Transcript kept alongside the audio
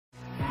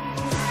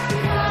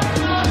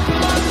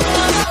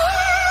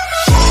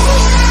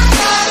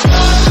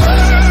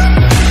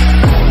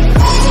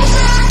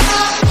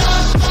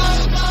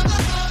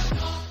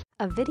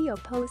A video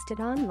posted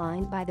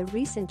online by the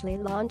recently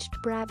launched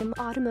Brabham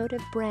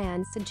Automotive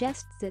brand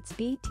suggests its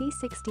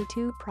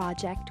BT62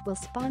 project will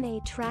spawn a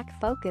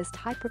track-focused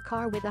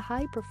hypercar with a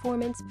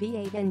high-performance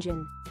V8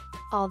 engine.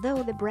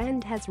 Although the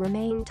brand has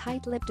remained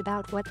tight-lipped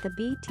about what the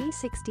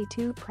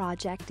BT62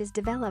 project is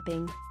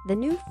developing, the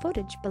new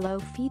footage below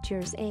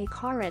features a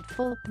car at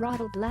full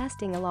throttle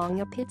blasting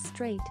along a pit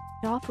straight,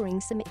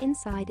 offering some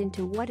insight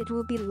into what it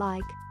will be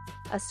like.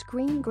 A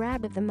screen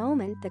grab of the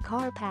moment the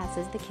car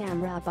passes the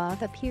camera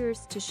above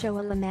appears to show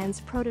a Le Mans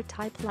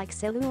prototype-like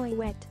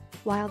silhouette,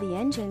 while the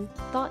engine,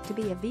 thought to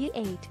be a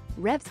V8,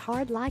 revs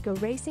hard like a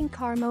racing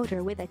car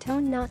motor with a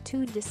tone not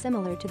too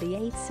dissimilar to the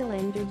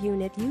 8-cylinder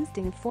unit used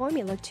in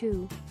Formula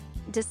 2.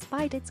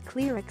 Despite its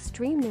clear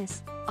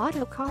extremeness,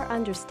 Autocar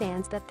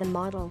understands that the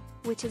model,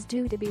 which is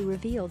due to be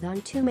revealed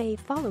on 2 May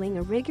following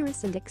a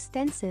rigorous and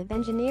extensive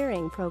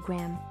engineering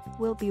program,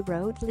 will be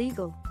road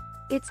legal.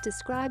 It's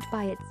described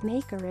by its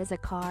maker as a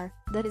car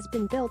that has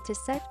been built to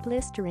set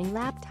blistering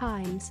lap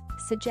times,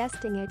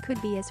 suggesting it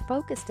could be as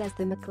focused as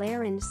the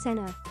McLaren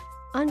Senna.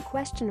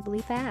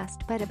 Unquestionably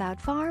fast but about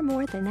far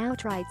more than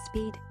outright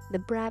speed, the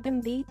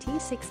Brabham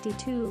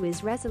BT62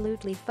 is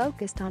resolutely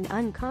focused on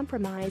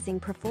uncompromising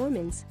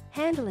performance,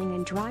 handling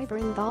and driver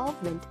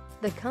involvement,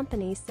 the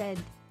company said.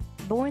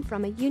 Born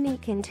from a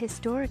unique and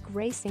historic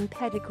racing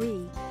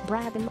pedigree,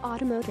 Brabham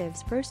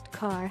Automotive's first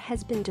car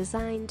has been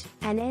designed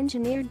and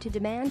engineered to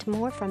demand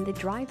more from the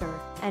driver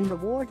and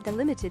reward the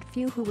limited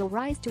few who will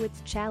rise to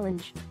its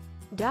challenge.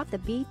 The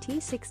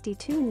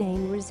BT62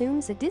 name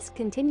resumes a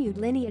discontinued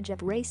lineage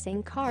of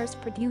racing cars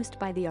produced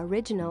by the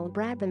original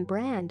Brabham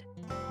brand.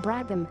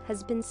 Brabham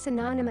has been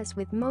synonymous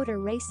with motor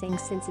racing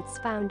since its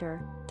founder,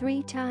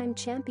 3-time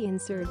champion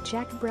Sir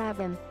Jack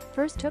Brabham,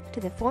 first took to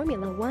the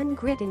Formula 1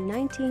 grid in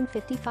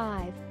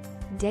 1955.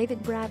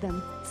 David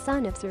Brabham,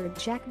 son of Sir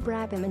Jack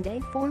Brabham and a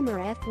former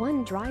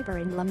F1 driver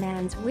and Le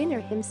Mans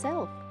winner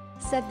himself,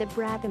 said the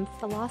Brabham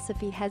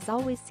philosophy has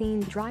always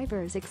seen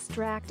drivers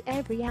extract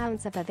every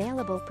ounce of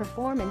available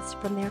performance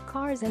from their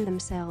cars and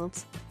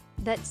themselves.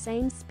 That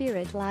same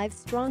spirit lies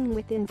strong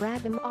within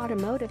Brabham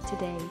Automotive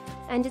today,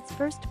 and its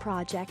first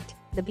project,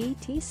 the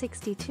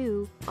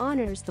BT62,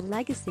 honors the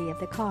legacy of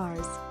the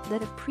cars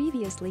that have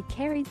previously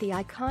carried the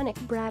iconic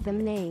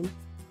Brabham name.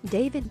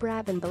 David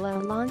Brabham below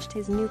launched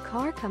his new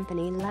car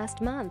company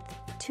last month,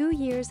 2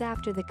 years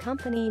after the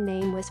company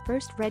name was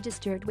first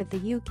registered with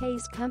the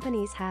UK's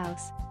Companies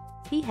House.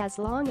 He has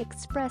long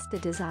expressed a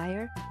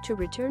desire to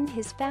return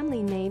his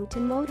family name to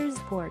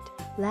motorsport.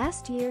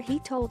 Last year he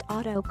told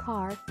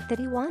Autocar that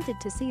he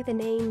wanted to see the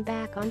name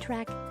back on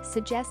track,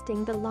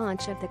 suggesting the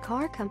launch of the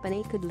car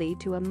company could lead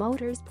to a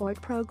motorsport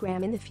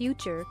program in the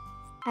future.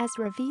 As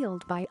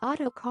revealed by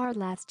Autocar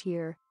last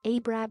year,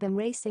 a Brabham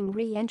racing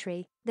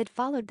re-entry that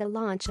followed the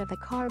launch of a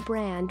car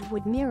brand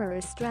would mirror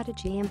a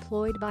strategy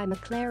employed by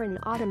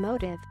McLaren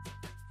Automotive.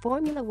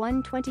 Formula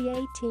 1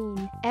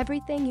 2018,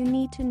 everything you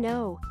need to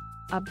know.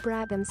 A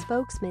Brabham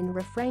spokesman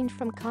refrained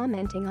from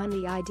commenting on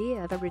the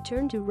idea of a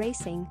return to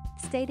racing,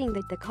 stating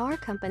that the car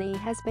company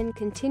has been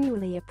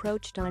continually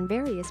approached on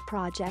various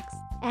projects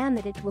and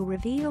that it will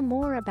reveal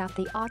more about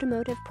the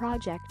automotive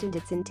project and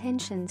its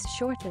intentions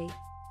shortly.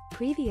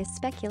 Previous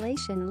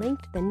speculation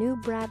linked the new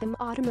Brabham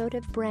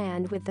Automotive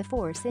brand with the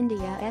Force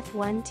India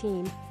F1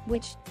 team,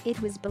 which, it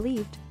was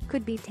believed,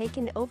 could be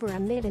taken over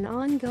amid an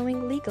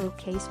ongoing legal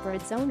case for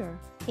its owner,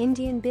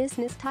 Indian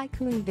business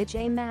tycoon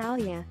Vijay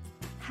Mallya.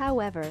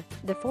 However,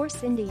 the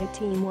Force India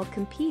team will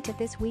compete at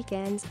this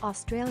weekend's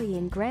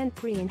Australian Grand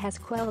Prix and has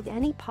quelled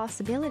any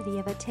possibility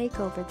of a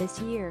takeover this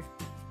year.